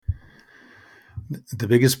The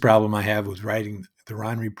biggest problem I have with writing the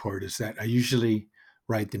Ron report is that I usually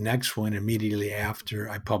write the next one immediately after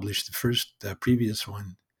I publish the previous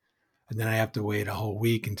one. And then I have to wait a whole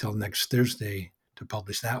week until next Thursday to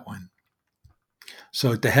publish that one.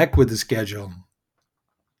 So to heck with the schedule.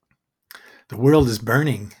 The world is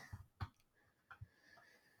burning.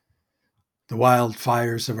 The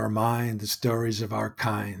wildfires of our mind, the stories of our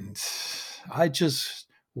kind. I just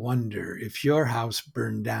wonder if your house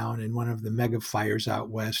burned down in one of the mega fires out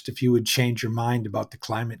west, if you would change your mind about the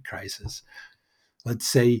climate crisis. Let's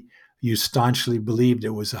say you staunchly believed it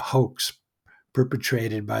was a hoax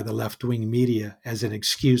perpetrated by the left-wing media as an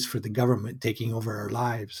excuse for the government taking over our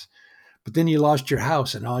lives. But then you lost your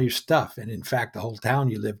house and all your stuff, and in fact, the whole town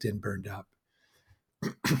you lived in burned up.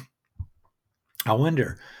 I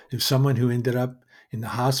wonder if someone who ended up in the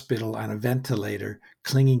hospital on a ventilator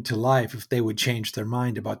clinging to life, if they would change their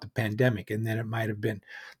mind about the pandemic, and then it might have been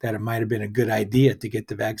a good idea to get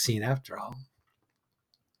the vaccine after all.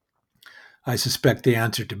 I suspect the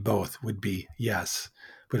answer to both would be yes.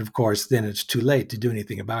 But of course, then it's too late to do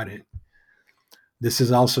anything about it. This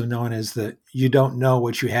is also known as the you don't know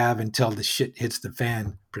what you have until the shit hits the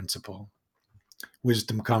fan principle.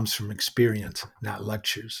 Wisdom comes from experience, not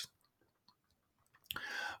lectures.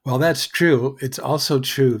 While that's true, it's also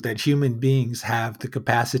true that human beings have the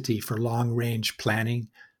capacity for long-range planning,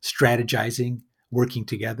 strategizing, working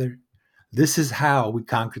together. This is how we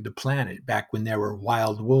conquered the planet back when there were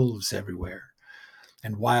wild wolves everywhere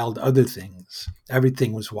and wild other things.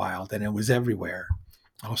 Everything was wild and it was everywhere,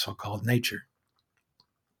 also called nature.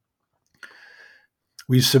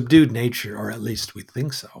 We've subdued nature, or at least we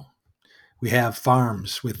think so. We have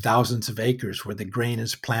farms with thousands of acres where the grain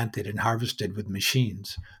is planted and harvested with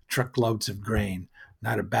machines, truckloads of grain,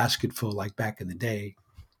 not a basketful like back in the day.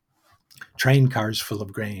 Train cars full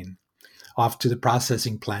of grain, off to the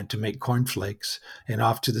processing plant to make cornflakes, and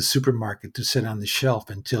off to the supermarket to sit on the shelf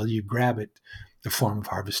until you grab it, the form of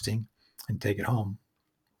harvesting, and take it home.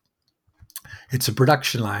 It's a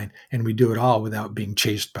production line, and we do it all without being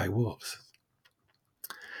chased by wolves.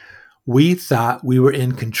 We thought we were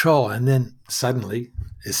in control, and then suddenly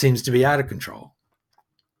it seems to be out of control.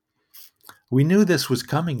 We knew this was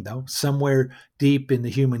coming, though. Somewhere deep in the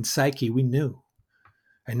human psyche, we knew.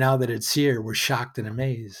 And now that it's here, we're shocked and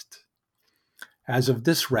amazed. As of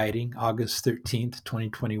this writing, August 13th,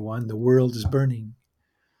 2021, the world is burning.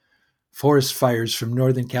 Forest fires from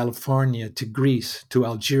Northern California to Greece, to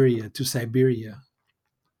Algeria, to Siberia.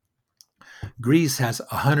 Greece has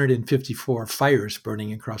 154 fires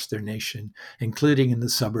burning across their nation, including in the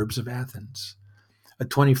suburbs of Athens. A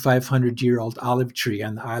 2,500-year-old olive tree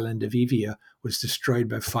on the island of Evia was destroyed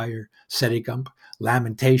by fire, setting up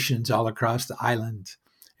lamentations all across the island.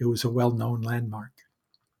 It was a well-known landmark.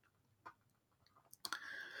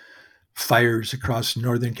 Fires across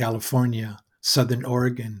Northern California, Southern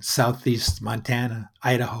Oregon, Southeast Montana,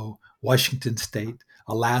 Idaho, Washington State,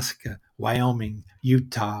 Alaska, Wyoming,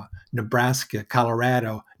 Utah, Nebraska,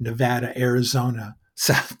 Colorado, Nevada, Arizona,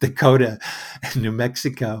 South Dakota, and New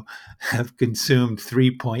Mexico have consumed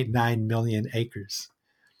 3.9 million acres.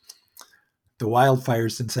 The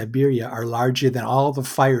wildfires in Siberia are larger than all the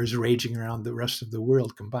fires raging around the rest of the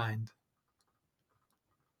world combined.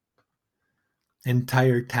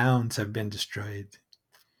 Entire towns have been destroyed.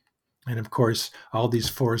 And of course, all these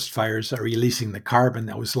forest fires are releasing the carbon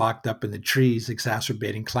that was locked up in the trees,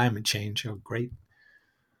 exacerbating climate change. Oh, great.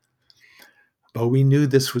 But we knew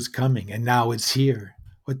this was coming, and now it's here.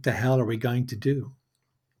 What the hell are we going to do?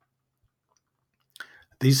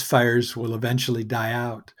 These fires will eventually die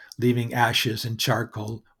out, leaving ashes and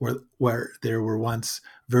charcoal where there were once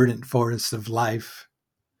verdant forests of life.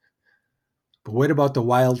 But what about the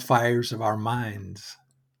wildfires of our minds?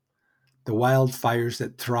 The wildfires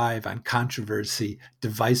that thrive on controversy,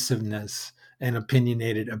 divisiveness, and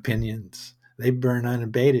opinionated opinions. They burn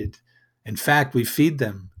unabated. In fact, we feed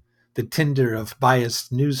them. The tinder of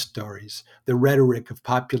biased news stories, the rhetoric of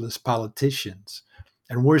populist politicians,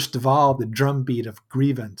 and worst of all, the drumbeat of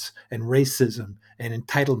grievance and racism and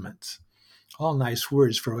entitlements. All nice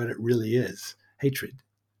words for what it really is, hatred.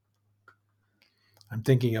 I'm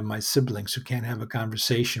thinking of my siblings who can't have a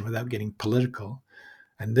conversation without getting political.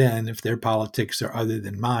 And then if their politics are other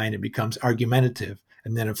than mine, it becomes argumentative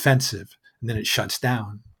and then offensive, and then it shuts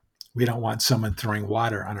down. We don't want someone throwing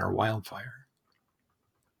water on our wildfire.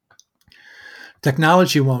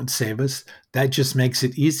 Technology won't save us. That just makes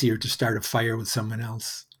it easier to start a fire with someone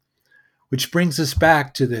else. Which brings us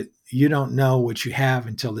back to the you don't know what you have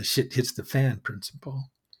until the shit hits the fan principle.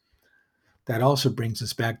 That also brings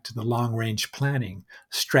us back to the long-range planning,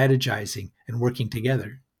 strategizing, and working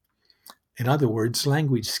together. In other words,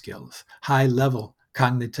 language skills, high-level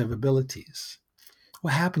cognitive abilities.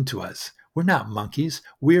 What happened to us? We're not monkeys.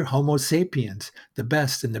 We're Homo sapiens, the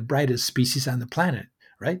best and the brightest species on the planet,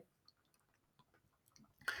 right?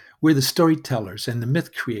 We're the storytellers and the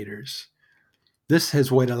myth creators. This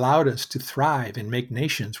has what allowed us to thrive and make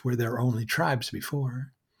nations where there were only tribes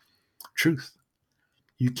before. Truth.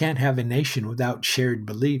 You can't have a nation without shared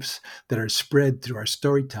beliefs that are spread through our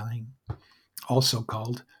storytelling, also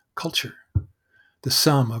called culture. The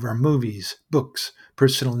sum of our movies, books,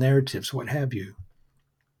 personal narratives, what have you.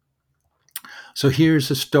 So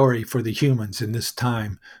here's a story for the humans in this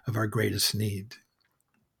time of our greatest need.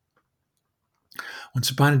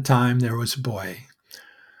 Once upon a time, there was a boy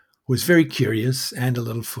who was very curious and a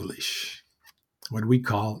little foolish, what we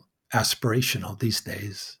call aspirational these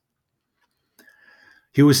days.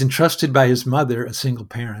 He was entrusted by his mother, a single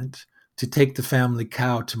parent, to take the family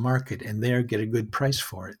cow to market and there get a good price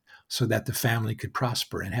for it so that the family could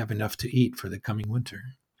prosper and have enough to eat for the coming winter.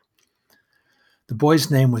 The boy's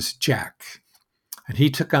name was Jack, and he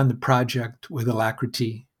took on the project with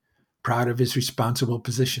alacrity, proud of his responsible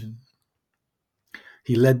position.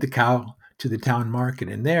 He led the cow to the town market,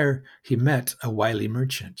 and there he met a wily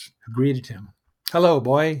merchant who greeted him. "Hello,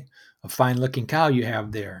 boy. A fine-looking cow you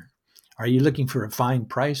have there. Are you looking for a fine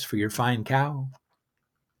price for your fine cow?"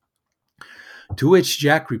 To which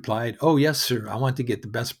Jack replied, "Oh, yes, sir. I want to get the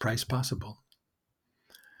best price possible."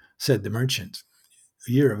 Said the merchant,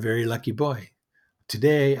 "You're a very lucky boy.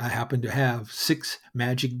 Today I happen to have 6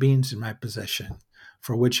 magic beans in my possession,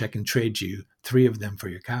 for which I can trade you 3 of them for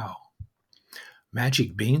your cow."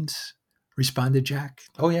 "Magic beans?" responded Jack.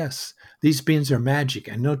 "Oh, yes. These beans are magic,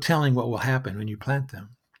 and no telling what will happen when you plant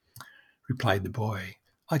them," replied the boy.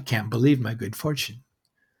 "I can't believe my good fortune."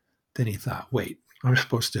 Then he thought, "Wait, I'm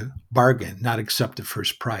supposed to bargain, not accept the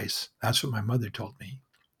first price. That's what my mother told me."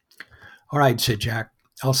 "All right," said Jack.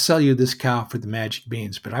 "I'll sell you this cow for the magic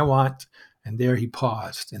beans, but I want," and there he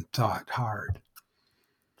paused and thought hard,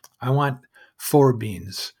 "I want 4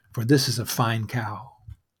 beans, for this is a fine cow."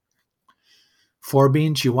 "4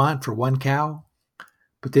 beans you want for 1 cow?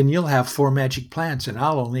 But then you'll have 4 magic plants and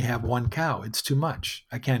I'll only have 1 cow. It's too much.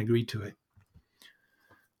 I can't agree to it."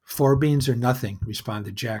 "4 beans are nothing,"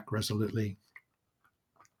 responded Jack resolutely.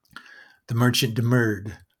 The merchant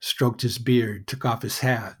demurred, stroked his beard, took off his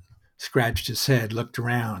hat, scratched his head, looked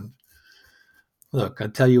around. "Look, I'll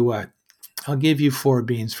tell you what. I'll give you 4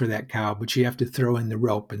 beans for that cow, but you have to throw in the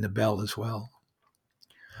rope and the bell as well."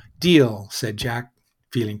 "Deal," said Jack,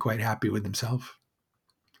 feeling quite happy with himself.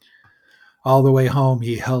 All the way home,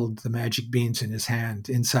 he held the magic beans in his hand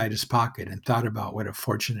inside his pocket and thought about what a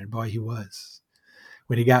fortunate boy he was.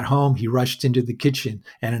 When he got home, he rushed into the kitchen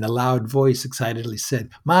and in a loud voice excitedly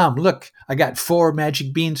said, "Mom, look, I got 4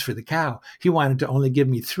 magic beans for the cow. He wanted to only give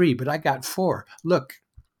me 3, but I got 4. Look."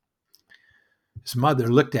 His mother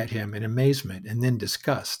looked at him in amazement and then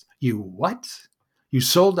disgust. "You what? You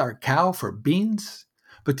sold our cow for beans?"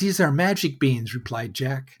 "But these are magic beans," replied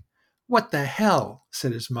Jack. "What the hell?"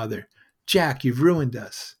 said his mother. "Jack, you've ruined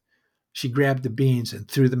us." She grabbed the beans and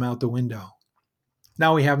threw them out the window.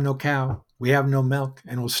 "Now we have no cow, we have no milk,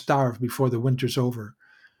 and we'll starve before the winter's over.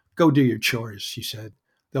 Go do your chores," she said.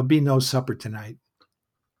 "There'll be no supper tonight."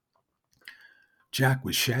 Jack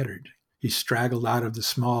was shattered. He straggled out of the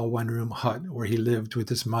small one-room hut where he lived with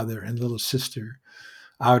his mother and little sister,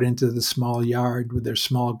 out into the small yard with their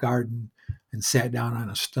small garden, and sat down on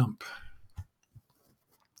a stump.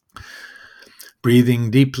 Breathing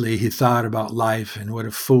deeply, he thought about life and what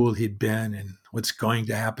a fool he'd been and what's going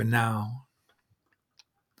to happen now.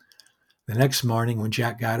 The next morning, when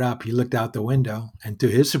Jack got up, he looked out the window, and to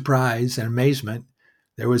his surprise and amazement,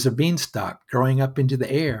 there was a beanstalk growing up into the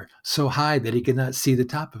air, so high that he could not see the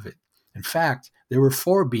top of it. In fact, there were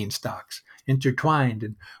 4 beanstalks, intertwined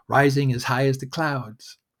and rising as high as the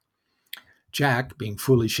clouds. Jack, being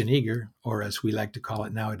foolish and eager, or as we like to call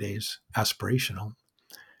it nowadays, aspirational,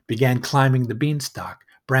 began climbing the beanstalk,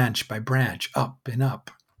 branch by branch, up and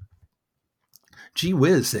up. "Gee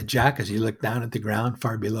whiz," said Jack as he looked down at the ground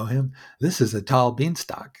far below him. "This is a tall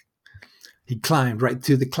beanstalk." He climbed right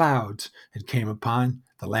through the clouds and came upon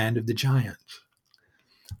the land of the giants.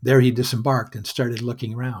 There he disembarked and started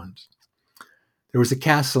looking around. There was a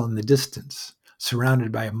castle in the distance,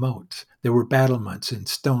 surrounded by a moat. There were battlements and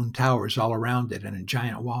stone towers all around it and a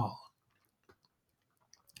giant wall.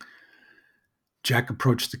 Jack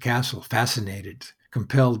approached the castle, fascinated,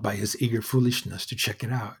 compelled by his eager foolishness to check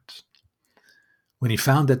it out. When he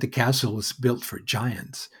found that the castle was built for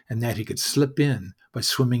giants and that he could slip in by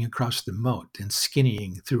swimming across the moat and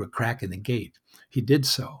skinnying through a crack in the gate, he did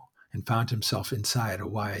so and found himself inside a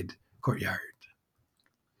wide courtyard.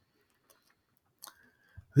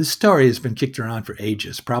 This story has been kicked around for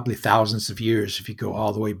ages, probably thousands of years if you go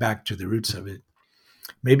all the way back to the roots of it.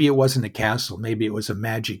 Maybe it wasn't a castle. Maybe it wasn't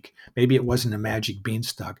a magic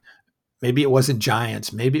beanstalk. Maybe it wasn't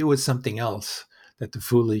giants. Maybe it was something else that the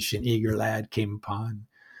foolish and eager lad came upon,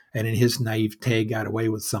 and in his naivete got away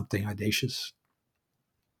with something audacious.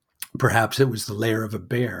 Perhaps it was the lair of a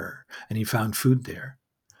bear, and he found food there.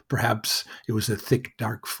 Perhaps it was a thick,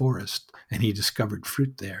 dark forest, and he discovered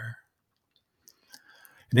fruit there.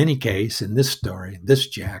 In any case, in this story, this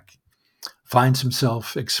Jack finds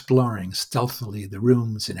himself exploring stealthily the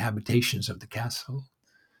rooms and habitations of the castle,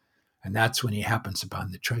 and that's when he happens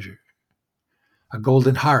upon the treasure. A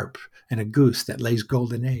golden harp and a goose that lays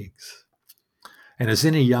golden eggs. And as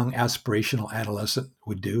any young aspirational adolescent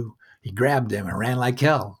would do, he grabbed them and ran like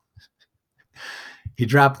hell. He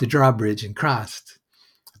dropped the drawbridge and crossed.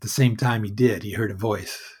 At the same time he did, he heard a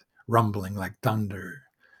voice, rumbling like thunder.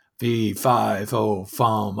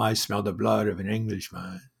 Fee-fi-fo-fum, I smell the blood of an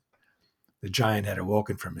Englishman. The giant had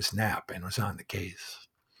awoken from his nap and was on the case.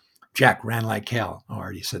 Jack ran like hell. Oh, I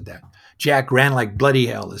already said that. Jack ran like bloody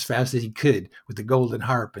hell as fast as he could with the golden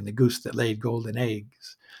harp and the goose that laid golden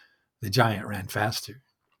eggs. The giant ran faster.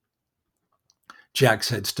 Jack's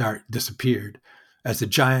head start disappeared. As the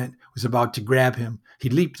giant was about to grab him, he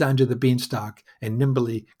leaped onto the beanstalk and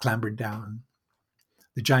nimbly clambered down.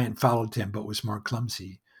 The giant followed him, but was more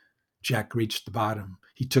clumsy. Jack reached the bottom.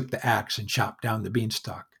 He took the axe and chopped down the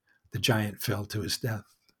beanstalk. The giant fell to his death.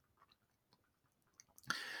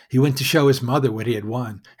 He went to show his mother what he had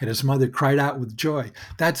won, and his mother cried out with joy,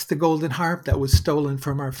 "That's the golden harp that was stolen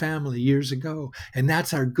from our family years ago, and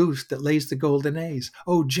that's our goose that lays the golden eggs.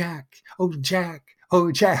 Oh, Jack! Oh, Jack!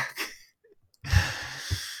 Oh, Jack!"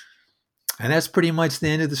 And that's pretty much the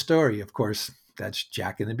end of the story. Of course, that's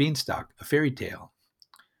Jack and the Beanstalk, a fairy tale.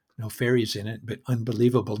 No fairies in it, but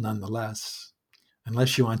unbelievable nonetheless.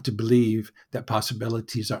 Unless you want to believe that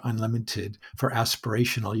possibilities are unlimited for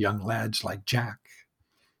aspirational young lads like Jack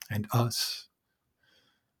and us,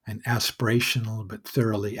 an aspirational but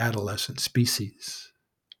thoroughly adolescent species.